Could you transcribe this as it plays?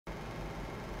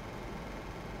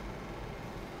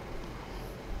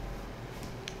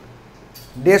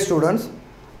Dear students,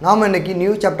 நாம் இன்னைக்கு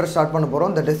new chapter start பண்ண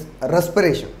போறோம், that is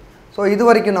respiration. So இது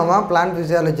வரைக்கும் நாம plant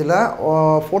physiology ல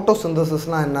photosynthesis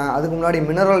னா என்ன, அதுக்கு முன்னாடி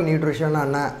mineral nutrition னா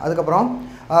என்ன, அதுக்கு அப்புறம்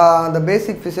the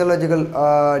basic physiological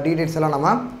details எல்லாம் நாம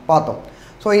பார்த்தோம்.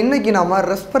 So இன்னைக்கு நாம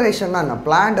respiration னா என்ன,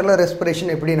 plant ல respiration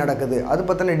எப்படி நடக்குது அது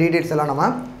பத்தின டீடைல்ஸ் எல்லாம்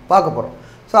நாம பார்க்க போறோம்.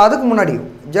 So அதுக்கு முன்னாடி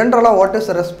ஜெனரலா what is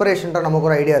respiration ன்ற நமக்கு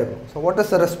ஒரு ஐடியா இருக்கும். So what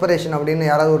is respiration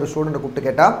அப்படினு யாராவது ஒரு ஸ்டூடண்ட் கூப்பிட்டு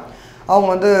கேட்டா அவங்க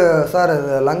வந்து சார்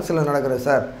லங்ஸ்ல நடக்குது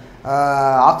சார்,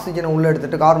 ஆக்சிஜனை உள்ள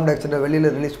எடுத்துட்டு கார்பன் டை ஆக்சைடை வெளியில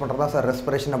ரிலீஸ் பண்றதா சார்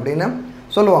ரெஸ்பிரேஷன் அப்படினு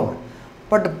சொல்லுவாங்க.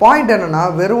 பட் பாயிண்ட் என்னன்னா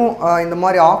வெறும் இந்த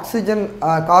மாதிரி oxygen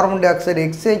carbon di oxide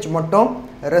exchange மட்டும்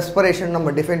ரெஸ்பிரேஷன்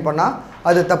நம்ம டிஃபைன் பண்ணா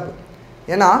அது தப்பு.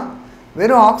 ஏன்னா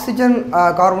வெறும் oxygen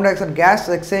carbon di oxide case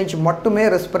exchange மட்டுமே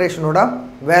ரெஸ்பிரேஷனோட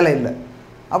வேலை இல்லை.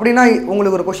 அப்படின்னா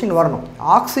உங்களுக்கு ஒரு क्वेश्चन வரணும்,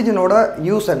 ஆக்சிஜனோட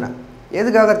யூஸ் என்ன,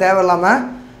 எதுக்காக தேவையில்லாம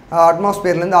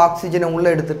அட்மாஸ்பியர்லேருந்து ஆக்சிஜனை உள்ளே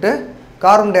எடுத்துட்டு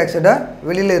கார்பன் டை ஆக்சைடை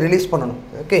வெளியில் ரிலீஸ் பண்ணணும்.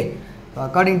 Okay,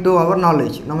 according to our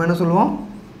knowledge நம்ம என்ன சொல்லுவோம்,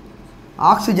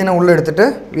 ஆக்சிஜனை உள்ளே எடுத்துட்டு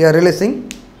we are releasing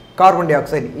carbon di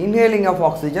oxide, inhaling of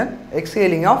oxygen,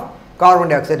 எக்ஸ்ஹேலிங் of carbon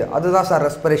di oxide, அதுதான் சார்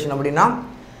ரெஸ்பிரேஷன். அப்படின்னா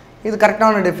இது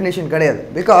கரெக்டான டெஃபினேஷன் கிடையாது.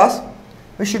 Because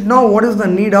we should know what is the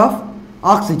need of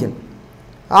oxygen.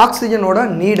 ஆக்சிஜனோட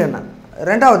NEET என்ன.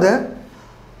 ரெண்டாவது,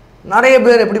 நிறைய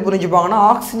பேர் எப்படி புரிஞ்சுப்பாங்கன்னா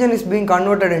oxygen is being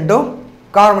converted into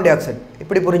carbon di oxide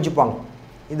இப்படி புரிஞ்சுப்பாங்க.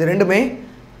 இது ரெண்டுமே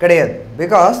கிடையாது.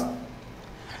 பிகாஸ்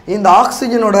இந்த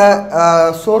ஆக்சிஜனோட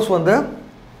சோர்ஸ் வந்து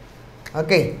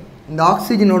ஓகே, இந்த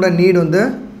ஆக்சிஜனோட நீட் வந்து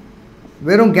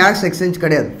வெறும் கேஸ் எக்ஸ்சேஞ்ச்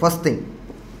கிடையாது. First thing,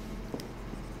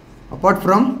 apart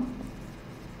from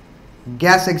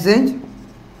case exchange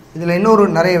இதில் இன்னொரு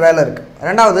நிறைய வேலை இருக்குது.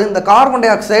 ரெண்டாவது, இந்த கார்பன்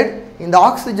டை ஆக்சைடு இந்த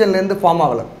ஆக்சிஜன்லேருந்து ஃபார்ம்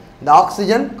ஆகலை. இந்த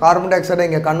ஆக்சிஜன் கார்பன் டை ஆக்சைடை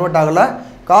இங்கே கன்வெர்ட் ஆகலை.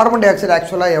 கார்பன் டை ஆக்சைடு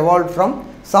ஆக்சுவலாக evolve from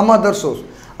some other source.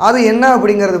 அது என்ன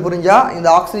அப்படிங்கிறது புரிஞ்சால் இந்த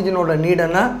ஆக்சிஜனோட நீட்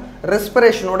என்ன,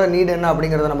 ரெஸ்பிரேஷனோட நீட் என்ன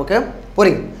அப்படிங்கிறது நமக்கு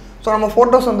புரியும். ஸோ நம்ம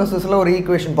ஃபோட்டோசிந்தசிஸில் ஒரு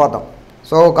ஈக்குவேஷன் பார்த்தோம்.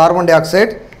 So carbon di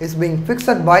oxide is being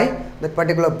fixed by that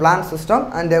particular plant system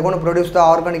and there gonna produce the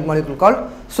organic molecule called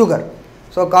sugar.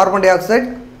 So carbon di oxide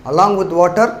along with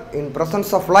water in presence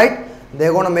of light they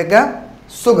are going to make a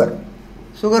sugar.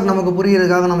 Sugar நமக்கு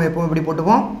புரியறதுக்காக நம்ம எப்பவும் இப்படி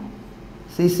போட்டுப்போம்,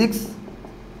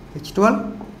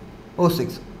 C6H12O6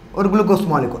 ஒரு glucose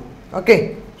molecule. Okay,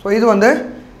 so இது வந்து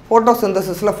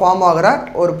ஃபோட்டோசிந்தசிஸில் form ஆகிற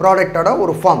ஒரு ப்ராடக்டோட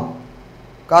ஒரு form.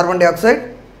 Carbon di oxide,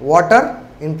 water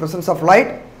in presence of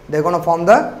light they gonna form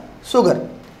the sugar.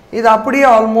 இது அப்படியே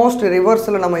ஆல்மோஸ்ட்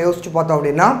ரிவர்ஸில் நம்ம யோசிச்சு பார்த்தோம்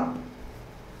அப்படின்னா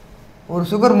ஒரு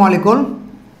sugar molecule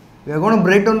we are going to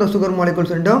break down the sugar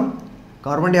molecules into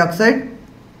carbon dioxide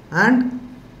and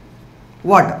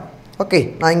water. Okay,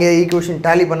 நான் இங்கே ஈக்குவேஷன்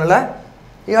டேலி பண்ணலை.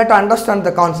 you have to understand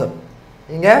the concept.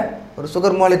 இங்கே ஒரு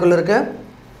சுகர் மாலிகுல் இருக்குது,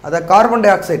 அதை கார்பன் டை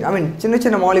ஆக்சைடு சின்ன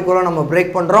சின்ன மாலிகுலாக நம்ம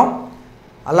பிரேக் பண்ணுறோம்,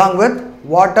 along with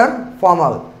water ஃபார்ம்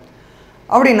ஆகுது.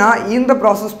 அப்படின்னா இந்த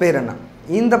ப்ராசஸ் பேர் என்ன,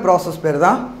 இந்த ப்ராசஸ் பேர்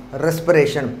தான்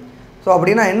ரெஸ்பிரேஷன். ஸோ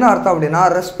அப்படின்னா என்ன அர்த்தம் அப்படின்னா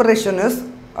respiration is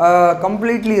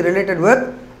completely related with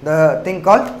the thing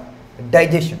called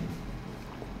digestion.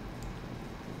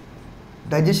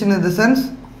 Digestion in the sense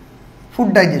food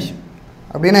digestion.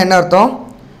 அப்படின்னா என்ன அர்த்தம்,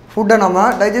 ஃபுட்டை நம்ம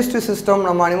டைஜஸ்டிவ் சிஸ்டம்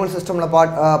நம்ம அனிமல் சிஸ்டமில்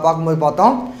பார்க்கும்போது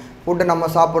பார்த்தோம், ஃபுட்டை நம்ம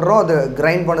சாப்பிட்றோம், அது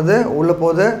கிரைண்ட் பண்ணுது, உள்ளே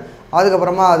போகுது,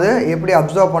 அதுக்கப்புறமா அது எப்படி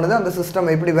அப்சர்வ் பண்ணுது, அந்த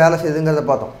சிஸ்டம் எப்படி வேலை செய்யுதுங்கிறத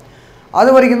பார்த்தோம். அது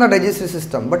வரைக்கும் தான் டைஜஸ்டிவ்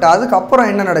சிஸ்டம். பட் அதுக்கப்புறம்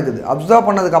என்ன நடக்குது, அப்சர்வ்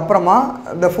பண்ணதுக்கப்புறமா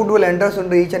the food will enters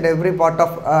into each and every part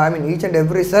of each and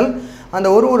every cell. அந்த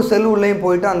ஒரு செல் உள்ளேயும்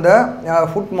போயிட்டு அந்த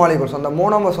ஃபுட் மாலிகுல்ஸ் அந்த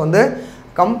மோனோமர்ஸ் வந்து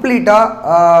கம்ப்ளீட்டாக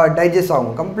டைஜஸ்ட்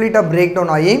ஆகும், கம்ப்ளீட்டாக பிரேக்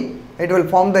டவுன் ஆகி it will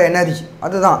form the energy.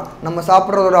 அதுதான் நம்ம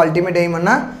சாப்பிட்றதோட அல்டிமேட் எய்ம்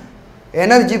என்ன,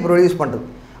 எனர்ஜி ப்ரொடியூஸ் பண்ணுறது.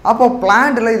 அப்போ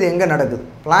பிளான்ட்டில் இது எங்கே நடக்குது,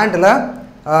 பிளான்ட்டில்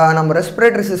நம்ம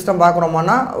ரெஸ்பிரேட்டரி சிஸ்டம்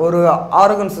பார்க்குறோம்னா ஒரு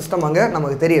ஆர்கன் சிஸ்டம் அங்கே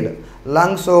நமக்கு தெரியல,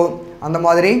 லங்ஸோ அந்த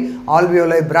மாதிரி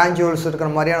ஆல்வியோலை பிரான்ச்சியோல்ஸ் இருக்கிற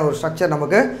மாதிரியான ஒரு ஸ்ட்ரக்சர்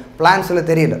நமக்கு பிளான்ஸில்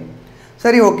தெரியல.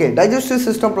 சரி, ஓகே, டைஜஸ்டிவ்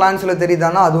சிஸ்டம் பிளான்ஸில்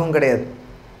தெரியுதானா, அதுவும் கிடையாது.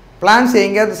 பிளான்ஸ்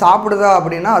எங்கேயாவது சாப்பிடுதா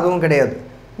அப்படின்னா அதுவும் கிடையாது.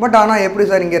 பட் ஆனால் எப்படி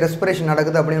சார் இங்கே ரெஸ்பிரேஷன்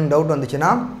நடக்குது அப்படின்னு டவுட்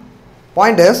வந்துச்சுன்னா,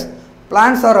 point is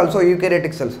plants are also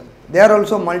eukaryotic cells, they are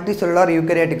also multi cellular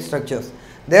eukaryotic structures,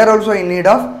 they are also in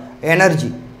need of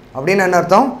energy. அப்படின்னு என்ன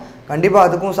அர்த்தம், கண்டிப்பாக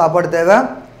அதுக்கும் சாப்பாடு தேவை,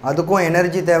 அதுக்கும்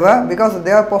எனர்ஜி தேவை. Because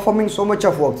they are performing so much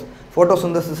of works.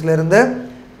 ஃபோட்டோசிந்தசிஸ்லேருந்து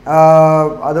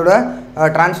அதோட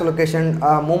translocation,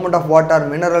 movement of water,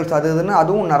 minerals, அது இதுன்னு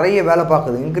அதுவும் நிறைய வேலை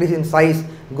பார்க்குது. Increase in size,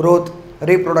 growth,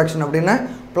 reproduction அப்படின்னு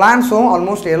பிளான்ஸும்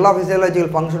ஆல்மோஸ்ட் எல்லா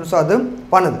ஃபிசியாலஜிக்கல் ஃபங்க்ஷன்ஸும் அது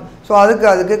பண்ணுது. ஸோ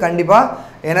அதுக்கு கண்டிப்பாக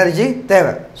எனர்ஜி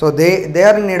தேவை. So they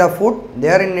are in need of food,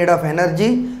 they are in need of energy.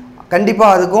 கண்டிப்பாக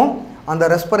அதுக்கும் அந்த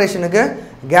ரெஸ்பிரேஷனுக்கு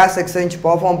கேஸ் எக்ஸ்சேஞ்ச்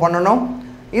பர்ஃபார்ம் பண்ணணும்.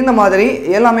 இந்த மாதிரி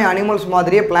எல்லாமே அனிமல்ஸ்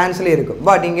மாதிரியே பிளான்ஸ்லேயே இருக்குது.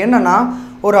 பட் இங்கே என்னென்னா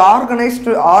ஒரு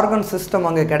ஆர்கனைஸ்டு ஆர்கன் சிஸ்டம்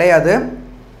அங்கே கிடையாது,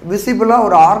 விசிபிளாக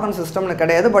ஒரு ஆர்கன் சிஸ்டம்னு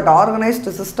கிடையாது, பட்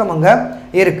ஆர்கனைஸ்டு சிஸ்டம் அங்கே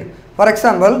இருக்குது. ஃபார்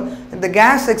எக்ஸாம்பிள் இந்த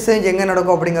கேஸ் எக்ஸ்சேஞ்ச் எங்கே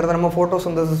நடக்கும் அப்படிங்கிறத நம்ம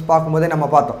ஃபோட்டோசிந்தசிஸ் பார்க்கும்போதே நம்ம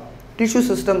பார்த்தோம். டிஷ்யூ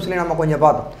சிஸ்டம்ஸ்லேயும் நம்ம கொஞ்சம்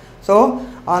பார்த்தோம். ஸோ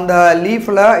அந்த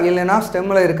லீஃபில் இல்லைன்னா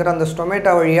ஸ்டெம்மில் இருக்கிற அந்த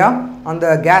ஸ்டொமேட்டோ வழியாக அந்த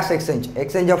case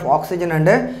exchange of oxygen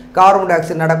and carbon di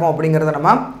oxide நடக்கும் அப்படிங்கிறத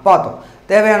நம்ம பார்த்தோம்.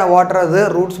 தேவையான வாட்டர் அது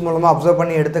ரூட்ஸ் மூலமாக அப்சர்வ்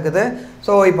பண்ணி எடுத்துக்குது.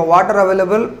 ஸோ இப்போ water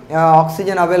available,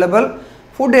 oxygen available,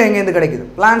 food எங்கேருந்து கிடைக்குது?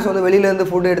 பிளான்ஸ் வந்து வெளியிலேருந்து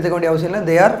ஃபுட்டு எடுத்துக்க வேண்டிய அவசியம் இல்லை.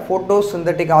 They are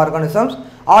photosynthetic organisms,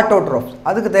 autotrophs.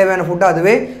 அதுக்கு தேவையான ஃபுட்டு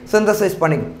அதுவே சிந்தசைஸ்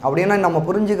பண்ணிக்கும். அப்படின்னா நம்ம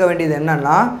புரிஞ்சிக்க வேண்டியது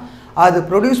என்னென்னா, அது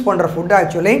ப்ரொடியூஸ் பண்ணுற food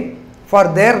actually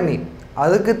for their NEET,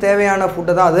 அதுக்கு தேவையான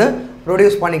ஃபுட்டு தான் அது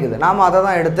ப்ரொடியூஸ் பண்ணிக்குது. நாம் அதை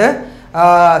தான் எடுத்து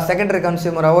செகண்டரி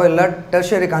கன்சியூமராகவோ இல்லை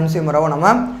டெர்ஷரி கன்சியூமராகவோ நம்ம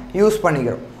யூஸ்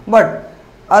பண்ணிக்கிறோம். பட்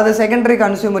அது செகண்டரி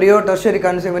கன்சியூமரையோ டெர்ஷரி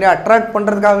கன்சியூமரையோ அட்ராக்ட்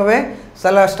பண்ணுறதுக்காகவே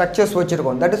சில ஸ்ட்ரக்சர்ஸ்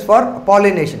வச்சுருக்கோம். தட் இஸ் ஃபார்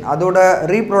பாலினேஷன், அதோட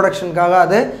ரீப்ரொடக்ஷனுக்காக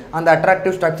அது அந்த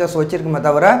அட்ராக்டிவ் ஸ்ட்ரக்சர்ஸ் வச்சுருக்குமே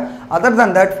தவிர, அதர்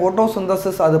தன் தட்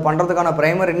ஃபோட்டோசிந்தசிஸ் அது பண்ணுறதுக்கான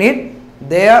ப்ரைமரி நீட்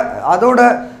அதோட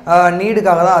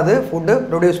நீடுக்காக தான் அது ஃபுட்டு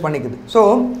ப்ரொடியூஸ் பண்ணிக்குது. ஸோ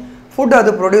ஃபுட்டு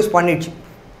அது ப்ரொடியூஸ் பண்ணிடுச்சு.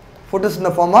 Food is in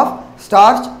the form of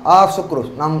starch R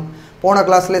sucrose. நம் போன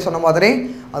கிளாஸ்லேயே சொன்ன மாதிரி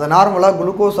அது நார்மலாக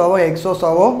குளுக்கோஸாவோ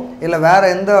எக்ஸோஸாவோ இல்லை வேறு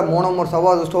எந்த மோனோமர்ஸாவோ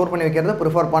அது ஸ்டோர் பண்ணி வைக்கிறது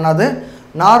ப்ரிஃபர் பண்ணாது.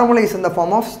 Normally is in the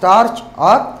form of starch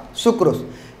R sucrose.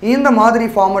 இந்த மாதிரி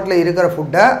ஃபார்மேட்டில் இருக்கிற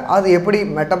ஃபுட்டை அது எப்படி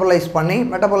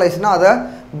மெட்டபலைஸ்னால் அதை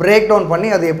பிரேக் டவுன் பண்ணி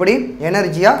அது எப்படி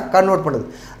எனர்ஜியாக கன்வெர்ட் பண்ணுது.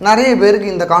 நிறைய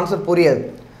பேருக்கு இந்த கான்செப்ட் புரியாது.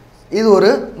 இது ஒரு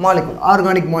மாலிகுல்,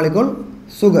 ஆர்கானிக் மாலிகுல்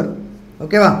சுகர்.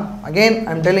 ஓகேவா? Again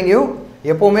I am telling you,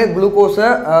 எப்போவுமே குளுக்கோஸை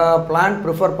பிளான்ட்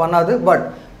ப்ரிஃபர் பண்ணாது. பட்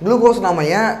குளுக்கோஸ் நம்ம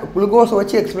ஏன் குளுக்கோஸை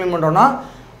வச்சு எக்ஸ்பிளைன் பண்ணுறோன்னா,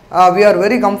 we are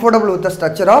very comfortable with the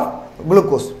structure of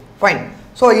glucose. Fine.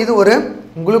 So இது ஒரு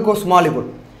குளுக்கோஸ் மாலிகுல்.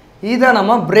 இதை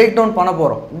நம்ம பிரேக் டவுன் பண்ண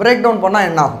போகிறோம். பிரேக் டவுன் பண்ணால்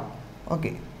என்ன ஆகும்?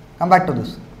 Okay, come back to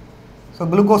this. So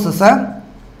glucose is a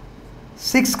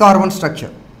 6 carbon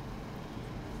structure.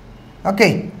 Okay,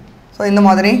 so இந்த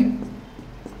மாதிரி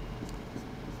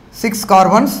 6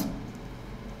 கார்பன்ஸ்,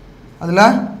 அதில்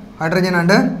ஹைட்ரஜன்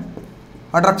அண்டு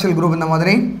ஹைட்ராக்சில் குரூப் இந்த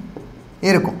மாதிரி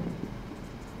இருக்கும்.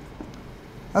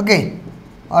 ஓகே,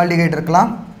 ஆல்டிகைட் இருக்கலாம்.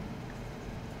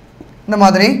 இந்த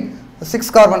மாதிரி 6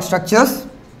 கார்பன் ஸ்ட்ரக்சர்ஸ்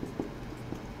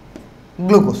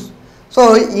குளுக்கோஸ். ஸோ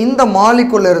இந்த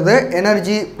மாலிகுலருந்து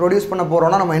எனர்ஜி ப்ரொடியூஸ் பண்ண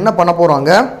போகிறோன்னா நம்ம என்ன பண்ண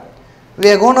போகிறோங்க? we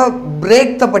are going to break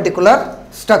the particular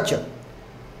structure.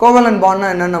 Covalent பாண்ட்னா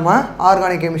என்னென்னு நம்ம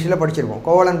ஆர்கானிக் கெமிஸ்ட்ரியில் படிச்சிருக்கோம்.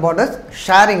 Covalent bond is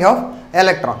sharing of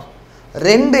electrons.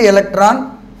 2 electron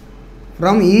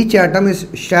from each atom is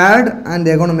shared and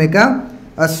they are going to make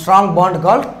a strong bond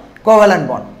called covalent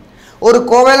bond. ஒரு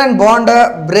covalent bond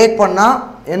break பண்ணா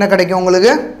என்ன கிடைக்கும்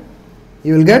உங்களுக்கு?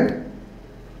 You will get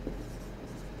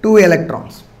 2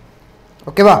 electrons.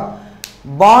 ஓகேவா?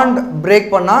 bond break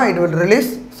பண்ணா it will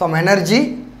release some energy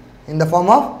in the form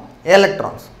of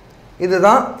electrons.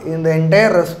 இதுதான் இந்த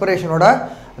entire respiration ஓட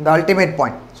the ultimate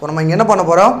point. ஸோ நம்ம இங்கே என்ன பண்ண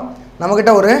போகிறோம்?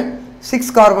 நம்மக்கிட்ட ஒரு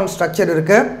 6 கார்பன் ஸ்ட்ரக்சர்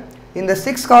இருக்குது. இந்த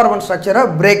 6 கார்பன் ஸ்ட்ரக்சரை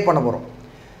பிரேக் பண்ண போகிறோம்.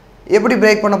 எப்படி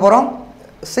பிரேக் பண்ண போகிறோம்?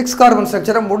 6 கார்பன்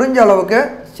ஸ்ட்ரக்சரை முடிஞ்ச அளவுக்கு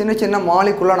சின்ன சின்ன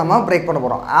மாலிகுலாக நம்ம பிரேக் பண்ண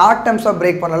போகிறோம். ஆட்டம்ஸாக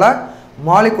பிரேக் பண்ணலை,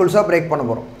 மாலிகுல்ஸாக பிரேக் பண்ண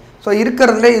போகிறோம். ஸோ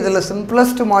இருக்கிறதுல இதில்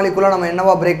சிம்பிளஸ்ட் மாலிகுலாக நம்ம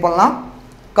என்னவா பிரேக் பண்ணலாம்?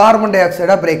 கார்பன் டை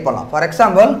ஆக்சைடாக பிரேக் பண்ணலாம். ஃபார்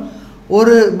எக்ஸாம்பிள்,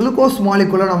 ஒரு குளுக்கோஸ்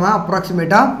மாலிகுலை நம்ம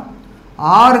அப்ராக்சிமேட்டாக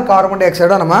 6 கார்பன் டை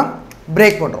ஆக்சைடாக நம்ம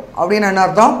பிரேக் பண்ணுறோம். அப்படின்னு என்ன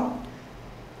அர்த்தம்?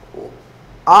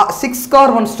 6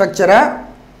 கார்பன் ஸ்ட்ரக்சரை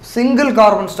சிங்கிள்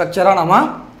கார்பன் ஸ்ட்ரக்சராக நம்ம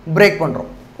பிரேக் பண்ணுறோம்.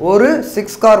 ஒரு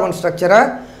 6 கார்பன் ஸ்ட்ரக்சரை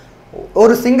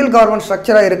ஒரு சிங்கிள் கார்பன்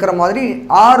ஸ்ட்ரக்சராக இருக்கிற மாதிரி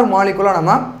 6 மாலிகுலாக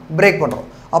நம்ம பிரேக் பண்ணுறோம்.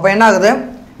 அப்போ என்ன ஆகுது?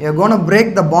 you are going to break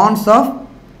the bonds of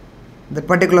that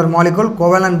particular molecule,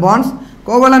 covalent bonds.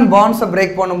 covalent bonds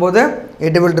break பண்ணும்போது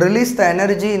it will release the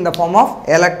energy in the form of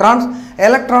electrons.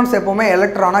 electrons எப்போவுமே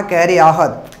எலக்ட்ரானாக கேரி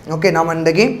ஆகாது. ஓகே, நம்ம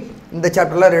இன்றைக்கி இந்த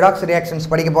சாப்டரில் ரிடாக்ஸ்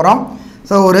ரியாக்ஷன்ஸ் படிக்க போகிறோம்.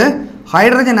 So ஒரு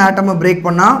ஹைட்ரஜன் ஆட்டமை பிரேக்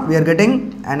பண்ணால் we are getting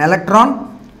an electron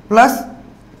plus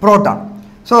proton.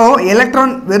 So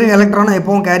electron வெறும் எலக்ட்ரானை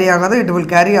எப்பவும் கேரி ஆகாது, it will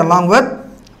carry along with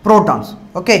protons.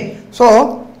 Okay, so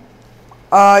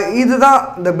இதுதான்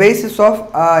the basis of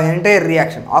entire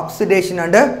reaction, oxidation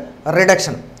and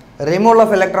reduction, removal of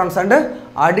electrons and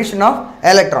addition of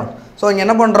electrons. So இங்கே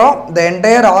என்ன பண்ணுறோம்? the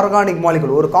entire organic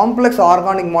molecule, ஒரு complex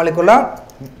organic மாலிகுலை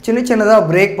சின்னதாக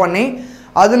break பண்ணி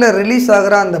அதில் release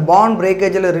ஆகிற அந்த பாண்ட்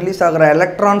பிரேக்கேஜில் ரிலீஸ் ஆகிற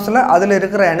எலக்ட்ரான்ஸில் அதில்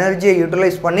இருக்கிற எனர்ஜியை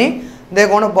யூட்டிலைஸ் பண்ணி தே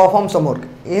கோன் பெர்ஃபார்ம் சம் ஒர்க்.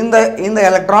 இந்த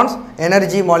எலக்ட்ரான்ஸ்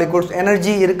எனர்ஜி மாலிகுல்ஸ்,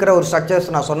 எனர்ஜி இருக்கிற ஒரு ஸ்ட்ரக்சர்ஸ்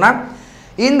நான் சொன்னேன்.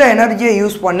 இந்த எனர்ஜியை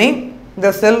யூஸ் பண்ணி இந்த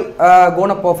செல்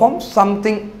cone perform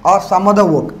something R some other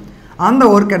work. அந்த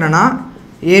ஒர்க் என்னென்னா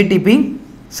ஏடிபி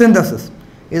சிந்தசிஸ்.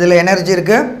 இதில் எனர்ஜி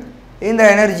இருக்குது. இந்த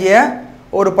எனர்ஜியை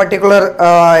ஒரு பர்டிகுலர்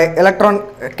எலக்ட்ரான்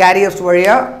கேரியர்ஸ்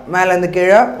வழியாக மேலேருந்து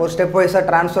கீழே ஒரு ஸ்டெப் வைஸாக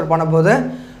ட்ரான்ஸ்ஃபர்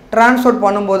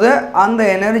பண்ணும்போது அந்த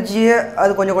எனர்ஜியை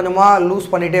அது கொஞ்சம் கொஞ்சமாக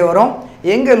லூஸ் பண்ணிகிட்டே வரும்.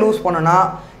 எங்கே லூஸ் பண்ணுன்னா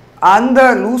அந்த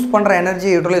லூஸ் பண்ணுற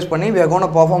எனர்ஜியை யூட்டிலைஸ் பண்ணி we are going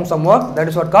to perform some work, that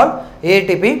is what called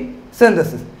ATP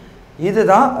synthesis.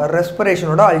 இதுதான்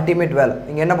ரெஸ்பிரேஷனோட அல்டிமேட் வேலை.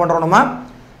 இங்கே என்ன பண்ணுறோம், நம்ம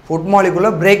ஃபுட் மாலிகுலை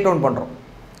பிரேக் டவுன் பண்ணுறோம்.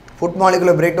 ஃபுட்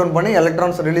மாலிகுலை பிரேக் டவுன் பண்ணி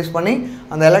எலக்ட்ரான்ஸ் ரிலீஸ் பண்ணி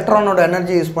அந்த எலக்ட்ரானோட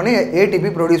எனர்ஜி யூஸ் பண்ணி ATP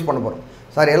ப்ரொடியூஸ் பண்ண போகிறோம்.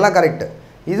 சாரி, எல்லாம் கரெக்டு.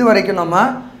 இது வரைக்கும் நம்ம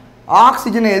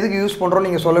ஆக்சிஜனை எதுக்கு யூஸ் பண்ணுறோம்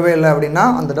நீங்கள் சொல்லவே இல்லை அப்படின்னா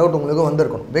அந்த டவுட் உங்களுக்கு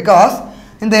வந்திருக்கணும். பிகாஸ்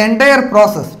இந்த என்டையர்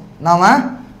ப்ராசஸ் நாம்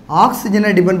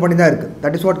ஆக்சிஜனை டிபெண்ட் பண்ணி தான் இருக்குது.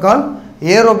 That is what call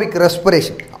aerobic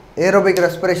respiration. Aerobic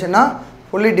ரெஸ்பிரேஷன்னா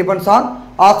fully depends on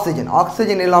oxygen.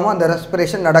 Oxygen இல்லாமல் அந்த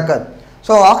ரெஸ்பிரேஷன் நடக்காது.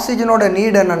 ஸோ ஆக்சிஜனோட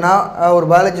நீட் என்னென்னா ஒரு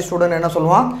பயாலஜி ஸ்டூடெண்ட் என்ன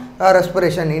சொல்லுவான்,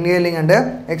 respiration inhaling and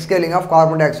எக்ஸ்கேலிங் of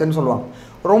carbon tie ஆக்சைடுன்னு சொல்லுவாங்க.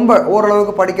 ரொம்ப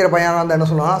ஓரளவுக்கு படிக்கிற பையனாக இருந்தால் என்ன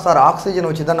சொல்லுவாங்க, சார் ஆக்சிஜன்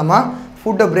வச்சு தான் நம்ம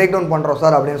ஃபுட்டை பிரேக் டவுன் பண்ணுறோம்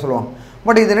சார் அப்படின்னு சொல்லுவாங்க.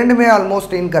 பட் இது ரெண்டுமே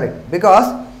ஆல்மோஸ்ட் இன்கரெக்ட். பிகாஸ்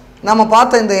நம்ம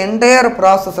பார்த்த இந்த என்டையர்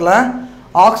ப்ராசஸில்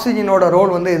ஆக்சிஜனோட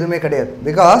ரோல் வந்து எதுவுமே கிடையாது.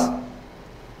 பிகாஸ்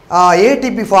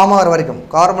ஏடிபி ஃபார்ம் ஆகிற வரைக்கும்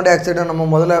கார்பன் டை ஆக்சைடை நம்ம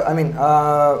முதல்ல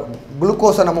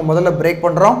குளுக்கோஸை நம்ம முதல்ல பிரேக்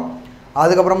பண்ணுறோம்.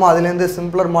 அதுக்கப்புறமா அதுலேருந்து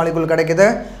சிம்பிளர் மாலிகுல் கிடைக்குது,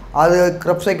 அது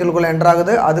க்ரெப்ஸ் சைக்கிள்குள்ளே என்டர்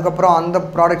ஆகுது. அதுக்கப்புறம் அந்த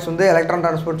ப்ராடக்ட்ஸ் வந்து எலக்ட்ரான்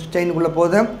டிரான்ஸ்போர்ட் செயினுக்குள்ளே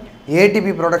போகுது,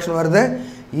 ஏடிபி ப்ரொடக்ஷன் வருது.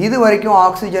 இது வரைக்கும்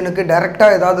ஆக்சிஜனுக்கு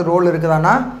டைரெக்டாக ஏதாவது ரோல்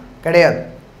இருக்குதானா, கிடையாது.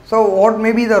 So what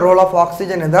may be the role of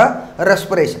oxygen in the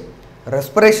respiration.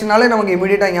 ரெஸ்பிரேஷனாலே நமக்கு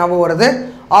இமீடியட்டாக ஞாபகம் வருது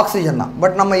ஆக்சிஜன் தான்.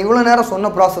 பட் நம்ம இவ்வளோ நேரம் சொன்ன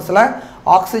ப்ராசஸில்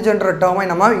ஆக்சிஜன்ற டேர்மை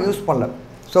நம்ம யூஸ் பண்ணல.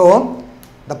 ஸோ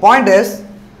த பாயிண்ட் இஸ்,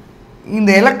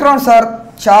 இந்த எலக்ட்ரான்ஸ் ஆர்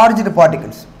சார்ஜ்டு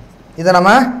பார்ட்டிகல்ஸ். இதை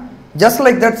நம்ம ஜஸ்ட்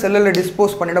லைக் தட் செல்லில்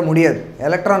டிஸ்போஸ் பண்ணிட முடியாது.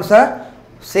 எலக்ட்ரான்ஸை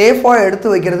சேஃபாக எடுத்து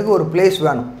வைக்கிறதுக்கு ஒரு பிளேஸ்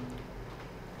வேணும்.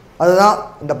 அதுதான்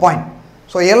இந்த பாயிண்ட்.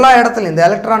 ஸோ எல்லா இடத்துலையும் இந்த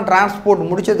எலக்ட்ரான் டிரான்ஸ்போர்ட்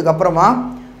முடிச்சதுக்கப்புறமா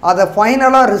அதை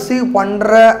ஃபைனலாக ரிசீவ்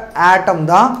பண்ணுற ஆட்டம்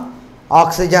தான்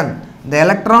oxygen. The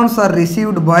electrons are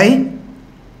received by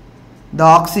the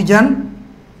oxygen.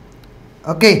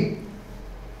 Okay.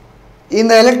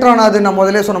 இந்த எலக்ட்ரான் அது நான்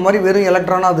முதல்ல சொன்ன மாதிரி வெறும்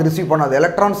எலக்ட்ரான் அது ரிசீவ் பண்ணாது.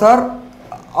 Electrons are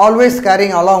always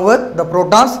carrying along with the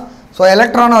protons. So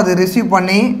electron அது ரிசீவ்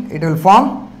பண்ணி it will form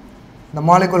the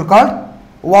molecule called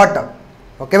water.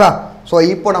 ஓகேவா? ஸோ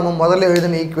இப்போ நம்ம முதல்ல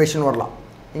எழுதின ஈக்குவேஷன் வரலாம்.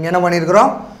 இங்கே என்ன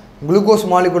பண்ணியிருக்கிறோம், குளுக்கோஸ்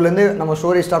மாலிகுல்லேருந்து நம்ம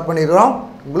ஸ்டோரி ஸ்டார்ட் பண்ணியிருக்கிறோம்.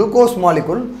 Glucose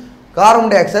molecule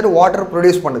carbon di oxide water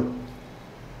produce பண்ணுது.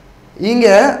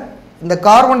 இங்கே இந்த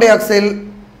carbon di oxide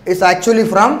is actually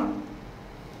from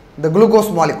the glucose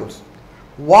molecules.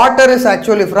 Water is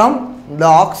actually from the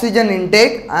oxygen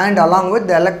intake and along with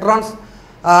the electrons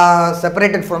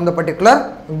separated from the particular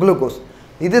glucose.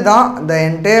 இதுதான் the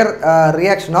entire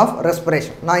reaction of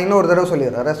respiration. நான் இன்னொரு தடவை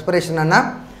சொல்லிடுறேன். Respiration என்ன,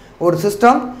 ஒரு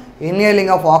system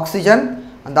inhaling of oxygen,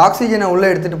 அந்த ஆக்சிஜனை உள்ளே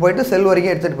எடுத்துகிட்டு போயிட்டு செல்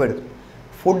வரைக்கும் எடுத்துகிட்டு போயிடுது.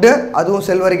 ஃபுட்டு அதுவும்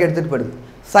செல் வரைக்கும் எடுத்துகிட்டு போயிடுது.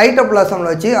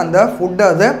 சைட்டோபிளாசமில் வச்சு அந்த ஃபுட்டை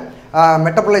அது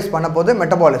மெட்டபலைஸ் பண்ண போது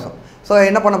மெட்டபாலிசம். ஸோ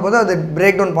என்ன பண்ண போது, அது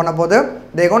பிரேக் டவுன் பண்ண போது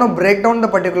தே cone break down the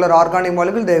particular organic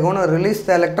molecule, they cone release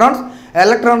the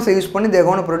எலக்ட்ரான்ஸை use பண்ணி தே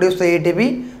கோன் ப்ரொடியூஸ் த ஏடிபி.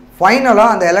 ஃபைனலாக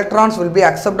அந்த electrons will be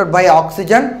accepted by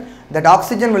oxygen. That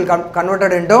oxygen will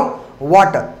converted into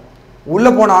water.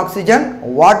 உள்ளே போன ஆக்சிஜன்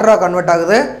வாட்டராக கன்வெர்ட்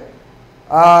ஆகுது.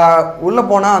 உள்ளே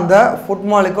போனால் அந்த food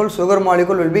molecule sugar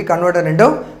molecule will be converted into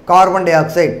carbon di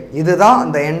oxide. இதுதான்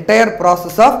இந்த entire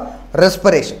process of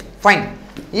respiration. Fine.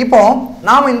 இப்போ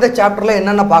நாம் இந்த சாப்டரில்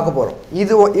என்னென்ன பார்க்க போகிறோம்,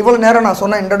 இது இவ்வளோ நேரம் நான்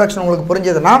சொன்ன இன்ட்ரடக்ஷன் உங்களுக்கு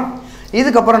புரிஞ்சதுன்னா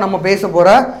இதுக்கப்புறம் நம்ம பேச போகிற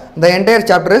இந்த entire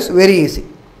chapter is very easy.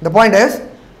 இந்த பாயிண்ட் இஸ்,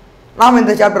 நாம்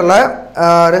இந்த சாப்டரில்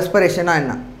ரெஸ்பிரேஷனா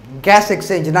என்ன, கேஸ்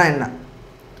எக்ஸ்சேஞ்சுனா என்ன,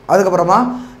 அதுக்கப்புறமா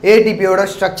ஏடிபியோட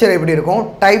ஸ்ட்ரக்சர் எப்படி இருக்கும்,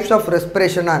 டைப்ஸ் ஆஃப்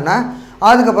ரெஸ்பிரேஷனா என்ன,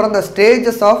 அதுக்கப்புறம் இந்த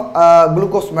ஸ்டேஜஸ் ஆஃப்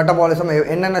குளுக்கோஸ் மெட்டபாலிசம்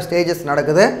என்னென்ன ஸ்டேஜஸ்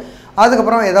நடக்குது,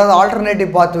 அதுக்கப்புறம் ஏதாவது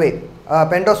ஆல்டர்னேட்டிவ் பாத்வே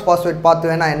பென்டோஸ் பாஸ்பேட்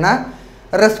பாத்வேனா என்ன,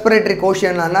 ரெஸ்பிரேட்டரி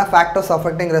கோஷியன் என்ன, ஃபேக்டர்ஸ்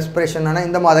அஃபெக்டிங் ரெஸ்பிரேஷன் என்ன,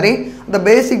 இந்த மாதிரி இந்த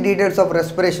பேசிக் டீட்டெயில்ஸ் ஆஃப்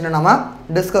ரெஸ்பிரேஷனை நம்ம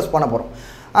டிஸ்கஸ் பண்ண போகிறோம்.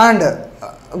 அண்ட்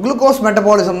குளுக்கோஸ்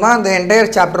மெட்டபாலிசம் தான் இந்த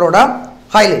என்டையர் சாப்டரோட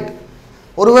ஹைலைட்.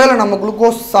 ஒருவேளை நம்ம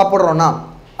குளுக்கோஸ் சாப்பிட்றோன்னா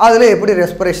அதில் எப்படி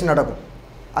ரெஸ்பிரேஷன் நடக்கும்.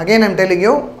 Again I'm telling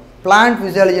you, plant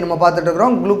physiology நம்ம பார்த்துட்டு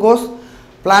இருக்கிறோம். குளுக்கோஸ்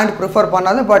பிளான்ட் ப்ரிஃபர்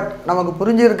பண்ணாது, பட் நமக்கு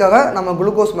புரிஞ்சிருக்காக நம்ம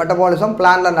குளுக்கோஸ் மெட்டபாலிசம்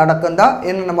பிளான்ட்டில் நடக்குந்தா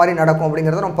என்னென்ன மாதிரி நடக்கும்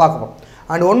அப்படிங்கிறத நம்ம பார்க்கணும்.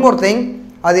 அண்ட் ஒன் மோர் திங்,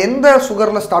 அது எந்த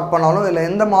சுகரில் ஸ்டார்ட் பண்ணாலும் இல்லை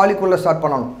எந்த மாலிகுலில் ஸ்டார்ட்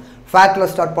பண்ணாலும், ஃபேட்டில்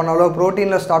ஸ்டார்ட் பண்ணாலோ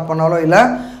ப்ரோட்டீனில் ஸ்டார்ட் பண்ணாலோ இல்லை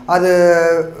அது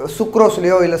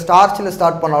சுக்ரோஸ்லையோ இல்லை ஸ்டார்ச்சில்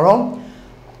ஸ்டார்ட் பண்ணாலும்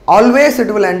always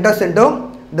it will enters into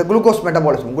the glucose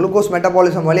metabolism. Glucose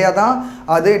metabolism வழியாக தான்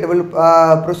அது it will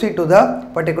proceed to the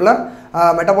particular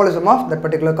metabolism of that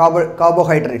particular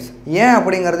carbohydrates. ஏன்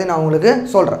அப்படிங்கிறது நான் உங்களுக்கு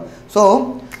சொல்கிறேன். So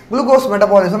glucose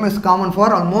metabolism is common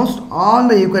for almost all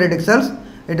the eukaryotic cells.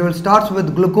 It will starts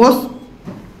with glucose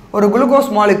ஒரு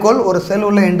glucose molecule ஒரு செல்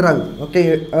உள்ள என்டர் ஆகுது. ஓகே,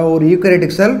 ஒரு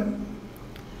யூகரியோட்டிக் செல்,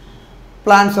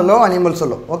 plant Cello animal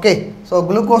Cello. Okay, so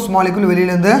glucose molecule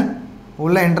வெளியிலேருந்து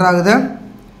உள்ள என்டர் ஆகுது.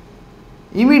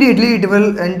 Immediately it will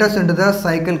enters into the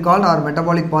cycle called or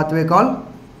metabolic pathway called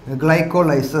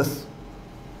glycolysis.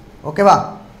 ஓகேவா?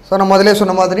 So நம்ம முதலே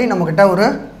சொன்ன மாதிரி நம்மக்கிட்ட ஒரு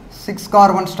 6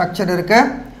 கார்பன் ஸ்ட்ரக்சர்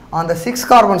இருக்குது. அந்த 6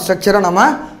 கார்பன் ஸ்ட்ரக்சரை நம்ம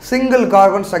single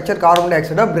carbon structure carbon tie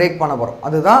ஆக்சைடை பிரேக் பண்ண போகிறோம்.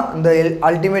 அதுதான் இந்த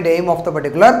ultimate aim of the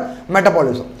particular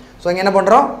metabolism. So இங்கே என்ன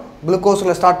பண்ணுறோம்,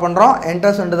 குளுக்கோஸில் ஸ்டார்ட் பண்ணுறோம்,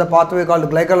 enters into the pathway called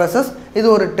glycolysis. இது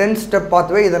ஒரு 10 ஸ்டெப்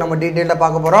பாத்வே. இதை நம்ம டீட்டெயிலாக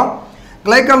பார்க்க போகிறோம்.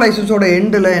 glycolysis-ஓட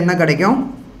எண்டில் என்ன கிடைக்கும்,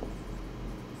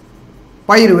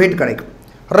 பைருவேட் கிடைக்கும்.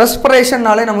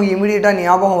 ரெஸ்பிரேஷன்னாலே நமக்கு இமீடியட்டாக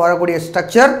ஞாபகம் வரக்கூடிய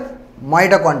ஸ்ட்ரக்சர்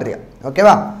மைட்டோகாண்ட்ரியா.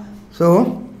 ஓகேவா? So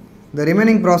the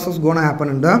remaining process gonna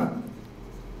happen in the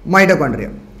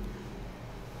mitochondria.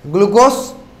 Glucose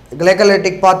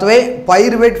கிளைகோலைட்டிக் pathway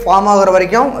pyruvate form ஆகிற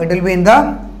வரைக்கும் it will be in the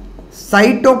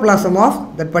cytoplasm of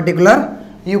that particular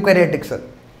eukaryotic செல்.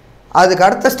 அதுக்கு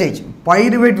அடுத்த stage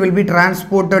pyruvate will be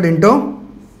transported into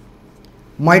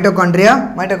mitochondria.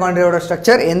 மைட்டோகாண்ட்ரியோட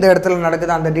structure எந்த இடத்துல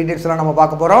நடக்குது அந்த டீட்டெயில்ஸ்லாம் நம்ம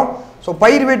பார்க்க போகிறோம். ஸோ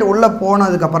பைருவேட் உள்ளே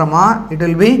போனதுக்கப்புறமா it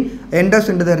will be enters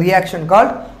into the reaction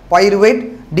called pyruvate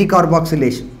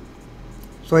decarboxylation.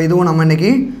 So இதுவும் நம்ம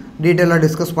இன்றைக்கி டீட்டெயிலாக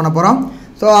டிஸ்கஸ் பண்ண போகிறோம்.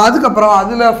 ஸோ அதுக்கப்புறம்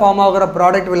அதில் ஃபார்ம் ஆகிற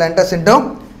product will enters into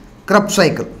Krebs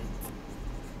cycle.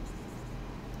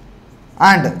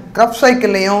 And Krebs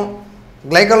சைக்கிள்லேயும்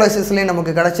கிளைகோலைசிஸ்லேயும்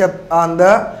நமக்கு கிடைச்ச அந்த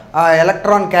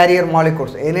electron carrier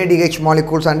molecules NADH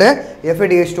molecules and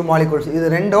FADH2 molecules இது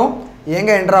ரெண்டும்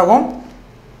எங்கே என்டர் ஆகும்,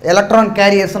 எலக்ட்ரான்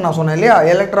கேரியர்ஸ்ன்னு நான் சொன்னேன் இல்லையா,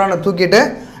 எலக்ட்ரானை தூக்கிட்டு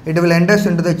it will enters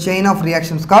into the chain of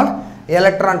reactions call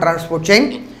electron transport chain.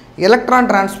 Electron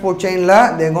transport செயினில்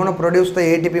தே cone produce the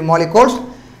ATP molecules.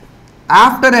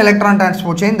 After electron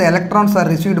transport chain the electrons R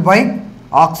received by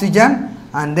oxygen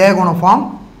and they cone form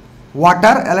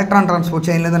water. Electron transport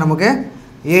செயின்லேருந்து நமக்கு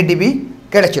ATP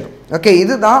கிடைச்சிடும். Okay,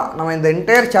 இதுதான் நம்ம இந்த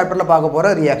entire சாப்டரில் பார்க்க போகிற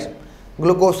reaction.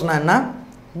 குளுக்கோஸ்னால் என்ன,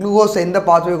 குளுக்கோஸ் எந்த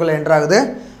பாத்வேக்குள்ளே என்டர் ஆகுது,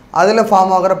 அதில்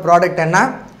ஃபார்ம் ஆகிற ப்ராடக்ட் என்ன,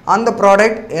 அந்த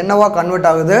ப்ராடக்ட் என்னவா கன்வெர்ட்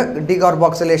ஆகுது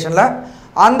டீகார்பாக்சிலேஷனில்,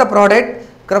 அந்த ப்ராடக்ட்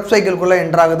க்ரப் சைக்கிள்குள்ளே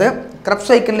என்டர் ஆகுது. க்ரப்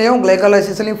சைக்கிள்லேயும்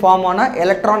கிளைகோலைசிஸ்லையும் ஃபார்ம் ஆன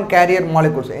electron carrier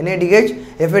molecules NADH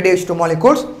FADH2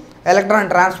 molecules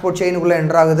electron transport செயினுக்குள்ளே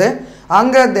enter ஆகுது.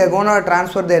 அங்கே தே கோனா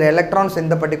ட்ரான்ஸ்ஃபர் தேர் எலக்ட்ரான்ஸ்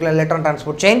இந்த பர்டிகுலர் எலக்ட்ரான்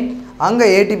டிரான்ஸ்போர்ட் செயின். அங்கே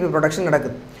ATP ப்ரொடக்ஷன்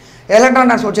நடக்குது. Electron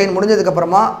transport chain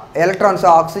முடிஞ்சதுக்கப்புறமா எலக்ட்ரான்ஸை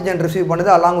oxygen receive பண்ணுது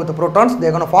along with protons they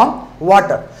gonna form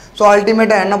water. So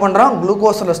அல்டிமேட்டாக என்ன பண்ணுறோம்,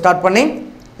 குளுக்கோஸில் start பண்ணி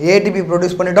ATP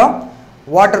ப்ரொடியூஸ் பண்ணிட்டோம்,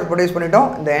 வாட்டர் ப்ரொடியூஸ் பண்ணிட்டோம்.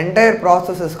 இந்த entire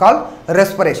process is call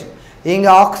respiration.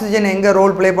 இங்கே ஆக்சிஜன் எங்கே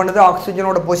ரோல் ப்ளே பண்ணுது,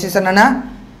 ஆக்சிஜனோட பொசிஷன் என்ன,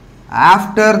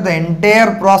 after the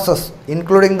entire process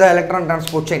including the electron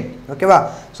transport chain. ஓகேவா?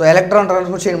 ஸோ எலக்ட்ரான்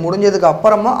டிரான்ஸ்போர்ட் செயின் முடிஞ்சதுக்கு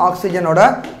அப்புறமா ஆக்சிஜனோட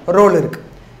ரோல் இருக்குது.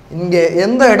 இங்கே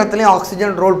எந்த இடத்துலையும்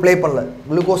ஆக்சிஜன் ரோல் ப்ளே பண்ணல.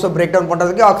 குளுக்கோஸை பிரேக் டவுன்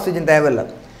பண்ணுறதுக்கு ஆக்சிஜன் தேவையில்லை,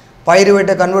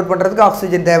 பைருவேட்டை கன்வெர்ட் பண்ணுறதுக்கு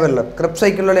ஆக்சிஜன் தேவையில்லை, க்ரப்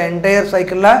சைக்கிளில் என்டையர்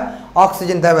சைக்கிளில்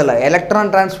ஆக்சிஜன் தேவையில்லை,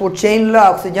 எலக்ட்ரான் டிரான்ஸ்போர்ட் செயினில்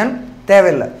ஆக்சிஜன்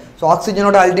தேவையில்லை. ஸோ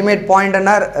ஆக்சிஜனோட அல்டிமேட் பாயிண்ட்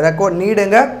என்ன, ரெக்கார்ட்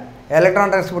நீடுங்க.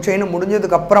 எலக்ட்ரான் டிரான்ஸ்போர்ட் செயின்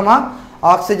முடிஞ்சதுக்கு அப்புறமா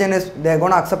oxygen is they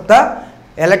gonna accept the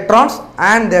electrons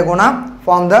and they gonna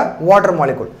form the water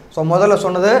molecule. So முதல்ல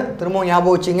சொன்னது திரும்பவும்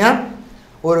ஞாபகம் வச்சிங்க,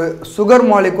 ஒரு சுகர்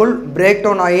மாலிகுல் பிரேக்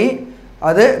டவுன் ஆகி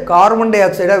அது கார்பன் டை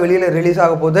ஆக்சைடாக வெளியில் ரிலீஸ்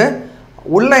ஆக போது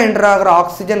உள்ளே என்டர் ஆகிற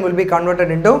oxygen will be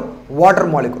converted into water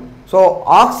molecule. So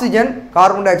oxygen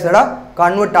carbon tie ஆக்சைடாக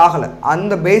convert ஆகலை.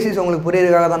 அந்த பேசிஸ் உங்களுக்கு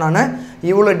புரியறதுக்காக தான் நான்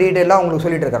இவ்வளோ டீட்டெயிலாக உங்களுக்கு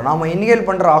சொல்லிட்டு இருக்கிறேன். நம்ம இன்ஹேல்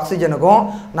பண்ணுற ஆக்சிஜனுக்கும்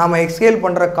நம்ம எக்ஸ்ஹேல்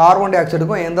பண்ணுற கார்பன் டை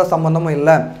ஆக்சைடுக்கும் எந்த சம்மந்தமும்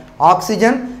இல்லை.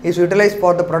 Oxygen is utilise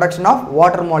for the production of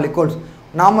water molecules.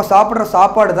 நாம் சாப்பிட்ற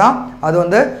சாப்பாடு தான் அது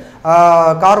வந்து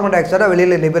கார்பன் டை ஆக்சைடாக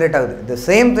வெளியில் லிபரேட் ஆகுது. The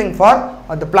same thing for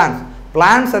the plans.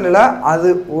 Plant செல்லில் அது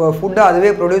ஃபுட்டை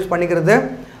அதுவே ப்ரொடியூஸ் பண்ணிக்கிறது.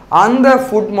 அந்த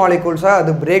ஃபுட் மாலிகூல்ஸை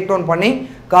அது பிரேக் டவுன் பண்ணி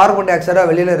கார்பன் டை ஆக்சைடாக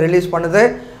வெளியில் ரிலீஸ் பண்ணுது.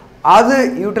 அது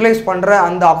யூட்டிலைஸ் பண்ணுற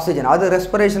அந்த ஆக்சிஜன், அது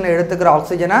ரெஸ்பிரேஷனில் எடுத்துக்கிற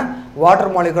ஆக்சிஜனை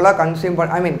வாட்டர் மாலிகுலாக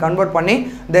கன்வெர்ட் பண்ணி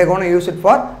தே cone use it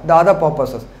for the other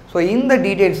purposes. So இந்த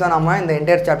டீட்டெயில்ஸ் தான் நம்ம இந்த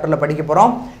என்டையர் சாப்டரில் படிக்க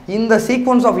போகிறோம். இந்த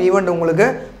சீக்வன்ஸ் ஆஃப் ஈவெண்ட் உங்களுக்கு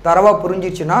தரவாக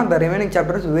புரிஞ்சிச்சுன்னா the remaining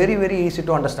chapter is very very easy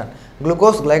to understand.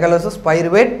 Glucose, glycolysis,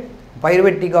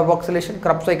 pyruvate decarboxylation,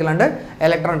 Krebs cycle and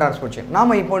electron transport chain.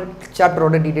 நாம் இப்போ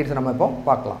சாப்டரோட டீட்டெயில்ஸ் நம்ம இப்போ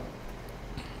பார்க்கலாம்.